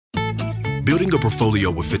Building a portfolio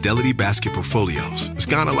with Fidelity Basket Portfolios is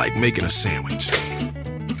kind of like making a sandwich.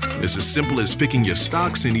 It's as simple as picking your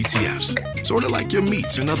stocks and ETFs, sort of like your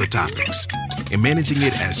meats and other toppings, and managing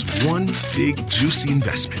it as one big, juicy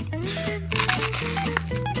investment.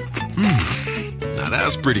 Now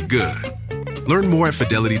that's pretty good. Learn more at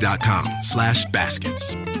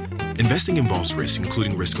fidelity.com/baskets. Investing involves risk,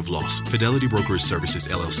 including risk of loss. Fidelity Brokerage Services,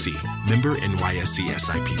 LLC. Member NYSE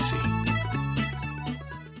SIPC.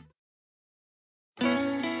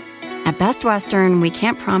 At Best Western, we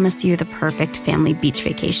can't promise you the perfect family beach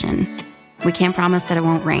vacation. We can't promise that it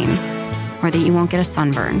won't rain, or that you won't get a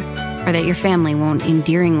sunburn, or that your family won't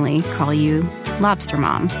endearingly call you Lobster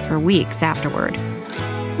Mom for weeks afterward.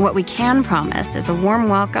 What we can promise is a warm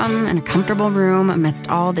welcome and a comfortable room amidst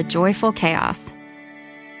all the joyful chaos.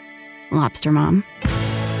 Lobster Mom.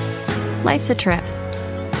 Life's a trip.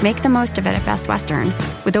 Make the most of it at Best Western,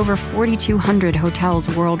 with over 4,200 hotels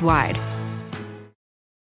worldwide.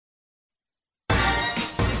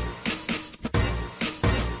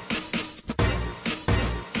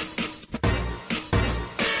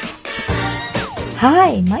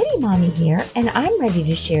 Hi, Mighty Mommy here, and I'm ready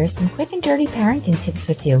to share some quick and dirty parenting tips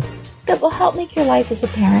with you that will help make your life as a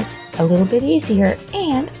parent a little bit easier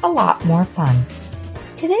and a lot more fun.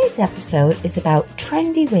 Today's episode is about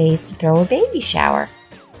trendy ways to throw a baby shower.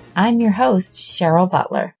 I'm your host, Cheryl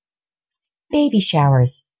Butler. Baby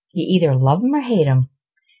showers. You either love them or hate them.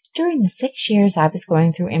 During the 6 years I was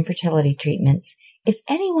going through infertility treatments, if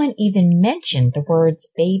anyone even mentioned the words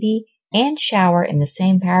baby and shower in the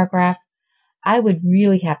same paragraph, I would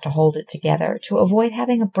really have to hold it together to avoid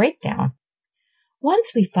having a breakdown.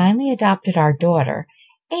 Once we finally adopted our daughter,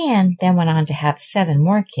 and then went on to have 7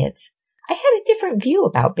 more kids, I had a different view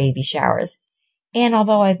about baby showers. And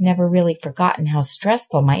although I've never really forgotten how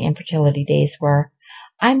stressful my infertility days were,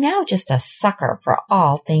 I'm now just a sucker for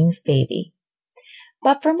all things baby.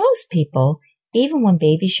 But for most people, even when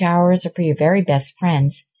baby showers are for your very best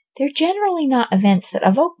friends, they're generally not events that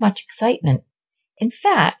evoke much excitement. In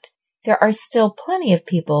fact, there are still plenty of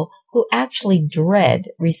people who actually dread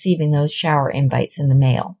receiving those shower invites in the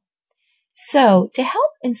mail. So, to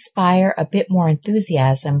help inspire a bit more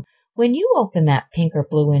enthusiasm when you open that pink or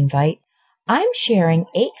blue invite, I'm sharing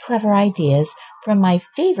 8 clever ideas from my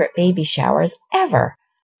favorite baby showers ever.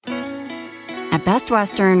 At Best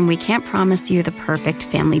Western, we can't promise you the perfect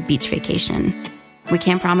family beach vacation. We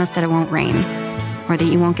can't promise that it won't rain, or that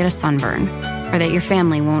you won't get a sunburn, or that your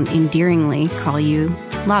family won't endearingly call you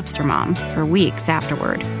Lobster Mom for weeks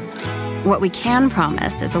afterward. What we can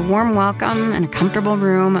promise is a warm welcome and a comfortable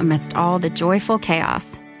room amidst all the joyful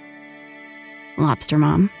chaos. Lobster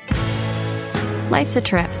Mom. Life's a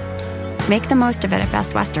trip. Make the most of it at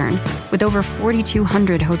Best Western, with over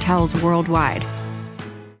 4,200 hotels worldwide.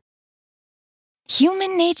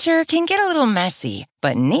 Human nature can get a little messy,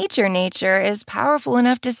 but nature is powerful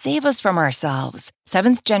enough to save us from ourselves.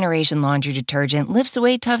 Seventh Generation Laundry Detergent lifts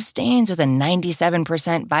away tough stains with a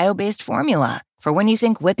 97% bio-based formula. For when you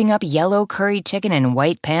think whipping up yellow curry chicken in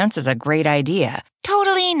white pants is a great idea.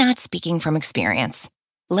 Totally not speaking from experience.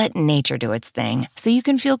 Let nature do its thing so you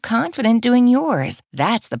can feel confident doing yours.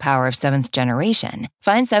 That's the power of Seventh Generation.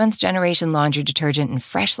 Find Seventh Generation Laundry Detergent in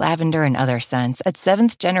fresh lavender and other scents at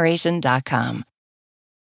seventhgeneration.com.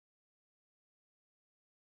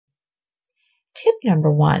 Tip number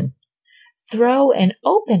 1. Throw an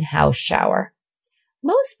open house shower.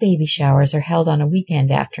 Most baby showers are held on a weekend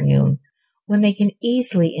afternoon when they can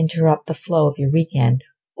easily interrupt the flow of your weekend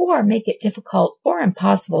or make it difficult or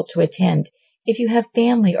impossible to attend if you have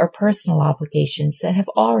family or personal obligations that have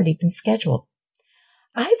already been scheduled.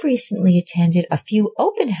 I've recently attended a few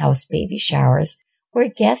open house baby showers where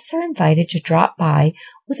guests are invited to drop by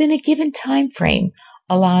within a given time frame,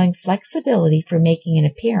 allowing flexibility for making an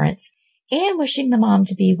appearance and wishing the mom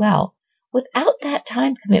to be well, without that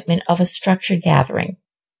time commitment of a structured gathering.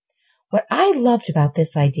 What I loved about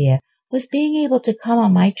this idea was being able to come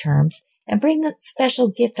on my terms and bring that special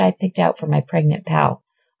gift I picked out for my pregnant pal,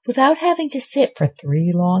 without having to sit for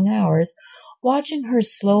 3 long hours watching her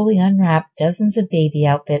slowly unwrap dozens of baby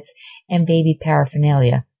outfits and baby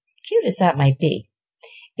paraphernalia, cute as that might be.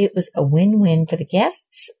 It was a win-win for the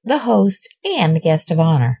guests, the host, and the guest of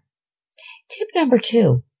honor. Tip number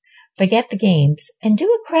 2. Forget the games and do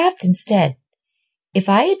a craft instead. If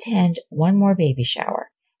I attend one more baby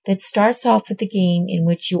shower that starts off with a game in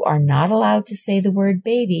which you are not allowed to say the word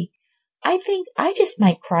baby, I think I just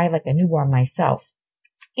might cry like a newborn myself.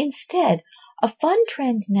 Instead, a fun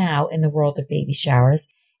trend now in the world of baby showers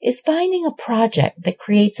is finding a project that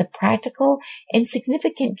creates a practical and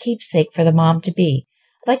significant keepsake for the mom-to-be,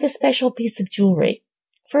 like a special piece of jewelry.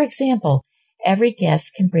 For example, Every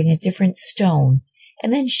guest can bring a different stone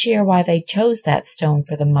and then share why they chose that stone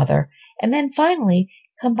for the mother, and then finally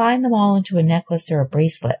combine them all into a necklace or a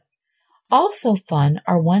bracelet. Also fun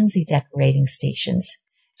are onesie decorating stations.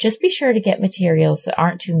 Just be sure to get materials that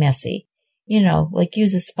aren't too messy. Like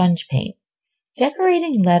use a sponge paint.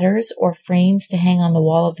 Decorating letters or frames to hang on the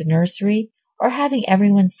wall of the nursery, or having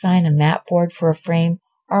everyone sign a mat board for a frame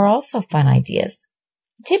are also fun ideas.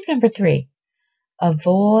 Tip number 3.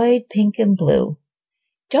 Avoid pink and blue.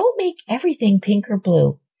 Don't make everything pink or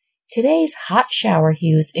blue. Today's hot shower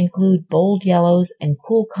hues include bold yellows and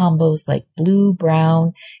cool combos like blue,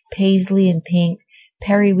 brown, paisley and pink,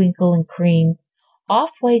 periwinkle and cream.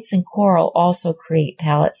 Off-whites and coral also create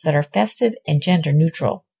palettes that are festive and gender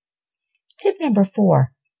neutral. Tip number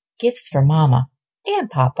 4. Gifts for mama and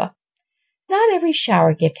papa. Not every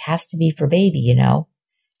shower gift has to be for baby,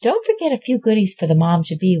 Don't forget a few goodies for the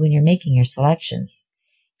mom-to-be when you're making your selections.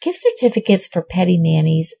 Gift certificates for petty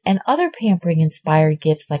nannies and other pampering-inspired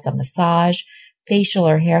gifts like a massage, facial,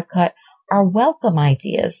 or haircut are welcome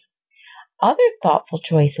ideas. Other thoughtful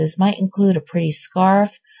choices might include a pretty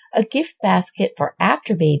scarf, a gift basket for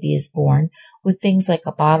after baby is born with things like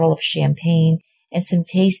a bottle of champagne and some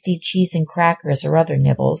tasty cheese and crackers or other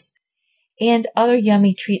nibbles, and other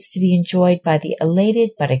yummy treats to be enjoyed by the elated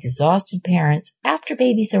but exhausted parents after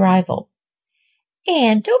baby's arrival.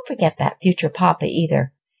 And don't forget that future papa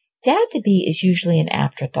either. Dad-to-be is usually an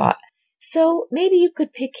afterthought, so maybe you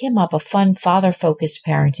could pick him up a fun father-focused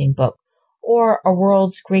parenting book or a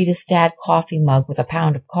World's Greatest Dad coffee mug with a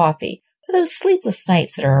pound of coffee for those sleepless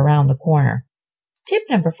nights that are around the corner. Tip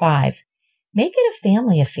number 5. Make it a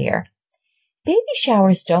family affair. Baby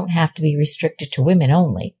showers don't have to be restricted to women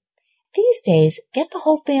only. These days, get the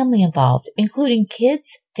whole family involved, including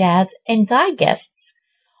kids, dads, and guy guests.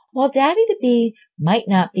 While daddy-to-be might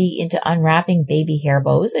not be into unwrapping baby hair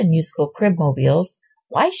bows and musical crib mobiles,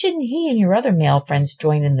 why shouldn't he and your other male friends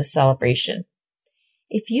join in the celebration?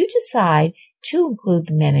 If you decide to include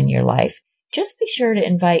the men in your life, just be sure to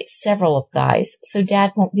invite several of guys so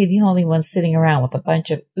dad won't be the only one sitting around with a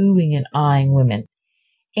bunch of oohing and eyeing women.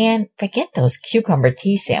 And forget those cucumber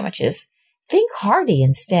tea sandwiches. Think hearty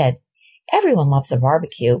instead. Everyone loves a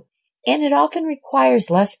barbecue, and it often requires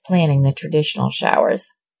less planning than traditional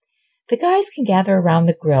showers. The guys can gather around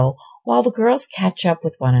the grill while the girls catch up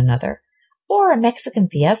with one another. Or a Mexican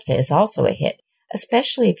fiesta is also a hit,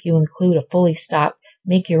 especially if you include a fully stocked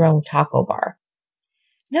make-your-own taco bar.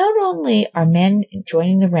 Not only are men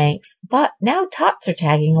joining the ranks, but now tots are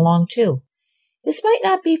tagging along too. This might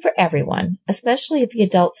not be for everyone, especially if the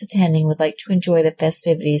adults attending would like to enjoy the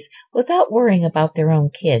festivities without worrying about their own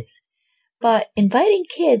kids. But inviting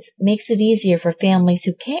kids makes it easier for families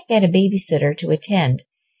who can't get a babysitter to attend,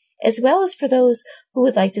 as well as for those who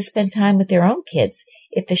would like to spend time with their own kids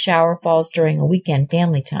if the shower falls during a weekend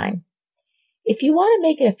family time. If you want to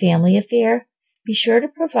make it a family affair, be sure to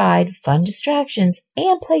provide fun distractions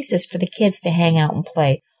and places for the kids to hang out and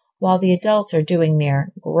play while the adults are doing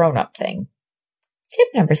their grown-up thing. Tip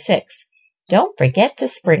number 6. Don't forget to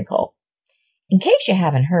sprinkle. In case you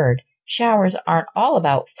haven't heard, showers aren't all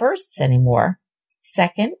about firsts anymore.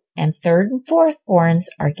 Second and third and fourth borns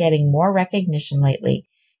are getting more recognition lately,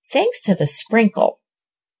 thanks to the sprinkle,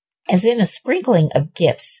 as in a sprinkling of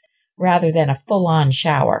gifts rather than a full-on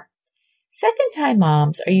shower. Second-time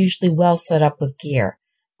moms are usually well set up with gear,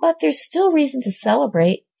 but there's still reason to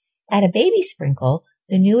celebrate. At a baby sprinkle,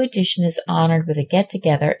 the new addition is honored with a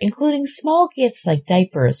get-together, including small gifts like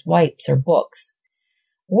diapers, wipes, or books.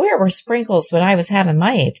 Where were sprinkles when I was having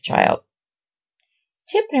my 8th child?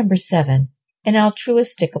 Tip number 7, an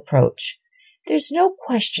altruistic approach. There's no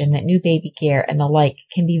question that new baby gear and the like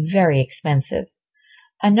can be very expensive.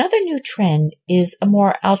 Another new trend is a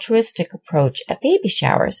more altruistic approach at baby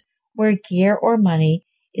showers, where gear or money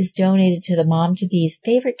is donated to the mom-to-be's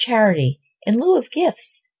favorite charity in lieu of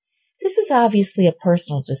gifts. This is obviously a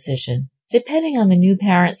personal decision, depending on the new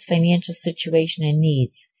parent's financial situation and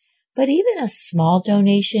needs, but even a small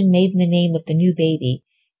donation made in the name of the new baby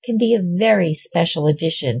can be a very special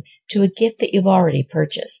addition to a gift that you've already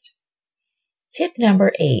purchased. Tip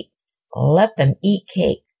number 8, let them eat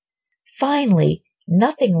cake. Finally,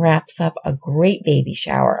 nothing wraps up a great baby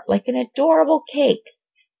shower like an adorable cake.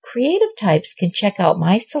 Creative types can check out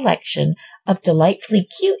my selection of delightfully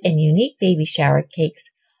cute and unique baby shower cakes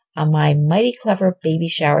on my Mighty Clever Baby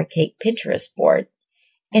Shower Cake Pinterest board.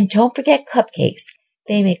 And don't forget cupcakes.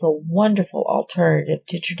 They make a wonderful alternative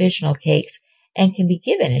to traditional cakes and can be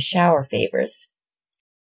given as shower favors.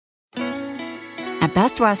 At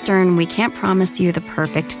Best Western, we can't promise you the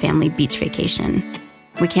perfect family beach vacation.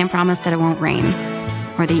 We can't promise that it won't rain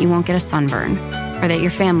or that you won't get a sunburn or that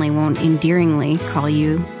your family won't endearingly call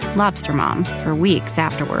you Lobster Mom for weeks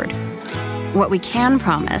afterward. What we can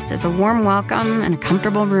promise is a warm welcome and a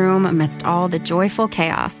comfortable room amidst all the joyful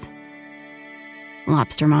chaos.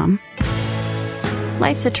 Lobster Mom.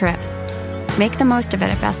 Life's a trip. Make the most of it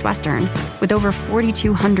at Best Western, with over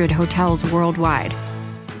 4,200 hotels worldwide.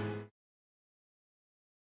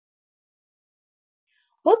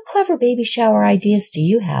 What clever baby shower ideas do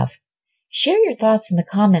you have? Share your thoughts in the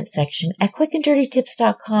comments section at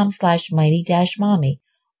quickanddirtytips.com/mighty-mommy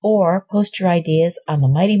or post your ideas on the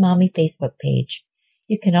Mighty Mommy Facebook page.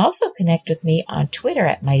 You can also connect with me on Twitter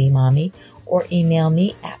at Mighty Mommy or email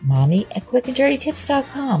me at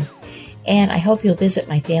mommy@quickanddirtytips.com. And I hope you'll visit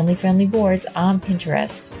my family-friendly boards on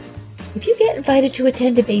Pinterest. If you get invited to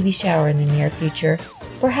attend a baby shower in the near future,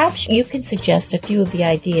 perhaps you can suggest a few of the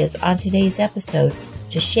ideas on today's episode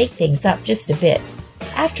to shake things up just a bit.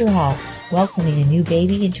 After all, welcoming a new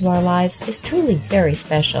baby into our lives is truly very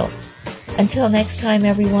special. Until next time,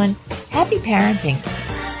 everyone, happy parenting.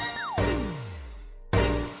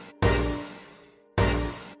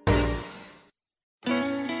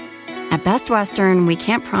 At Best Western, we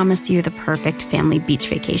can't promise you the perfect family beach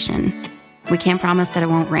vacation. We can't promise that it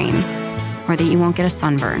won't rain, or that you won't get a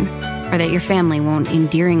sunburn, or that your family won't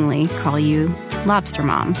endearingly call you Lobster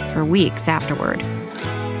Mom for weeks afterward.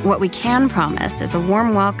 What we can promise is a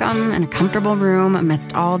warm welcome and a comfortable room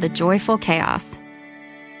amidst all the joyful chaos.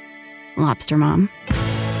 Lobster Mom.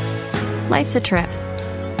 Life's a trip.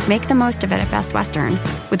 Make the most of it at Best Western,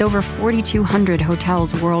 with over 4,200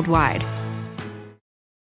 hotels worldwide.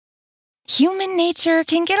 Human nature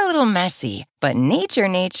can get a little messy, but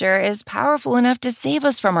nature is powerful enough to save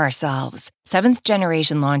us from ourselves. Seventh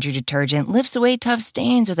Generation Laundry Detergent lifts away tough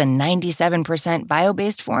stains with a 97%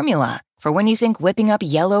 bio-based formula. For when you think whipping up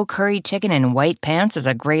yellow curry chicken in white pants is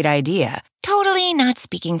a great idea. Totally not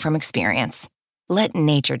speaking from experience. Let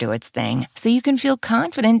nature do its thing so you can feel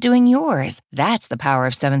confident doing yours. That's the power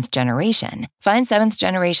of Seventh Generation. Find Seventh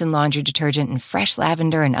Generation Laundry Detergent in fresh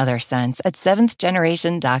lavender and other scents at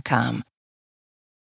seventhgeneration.com.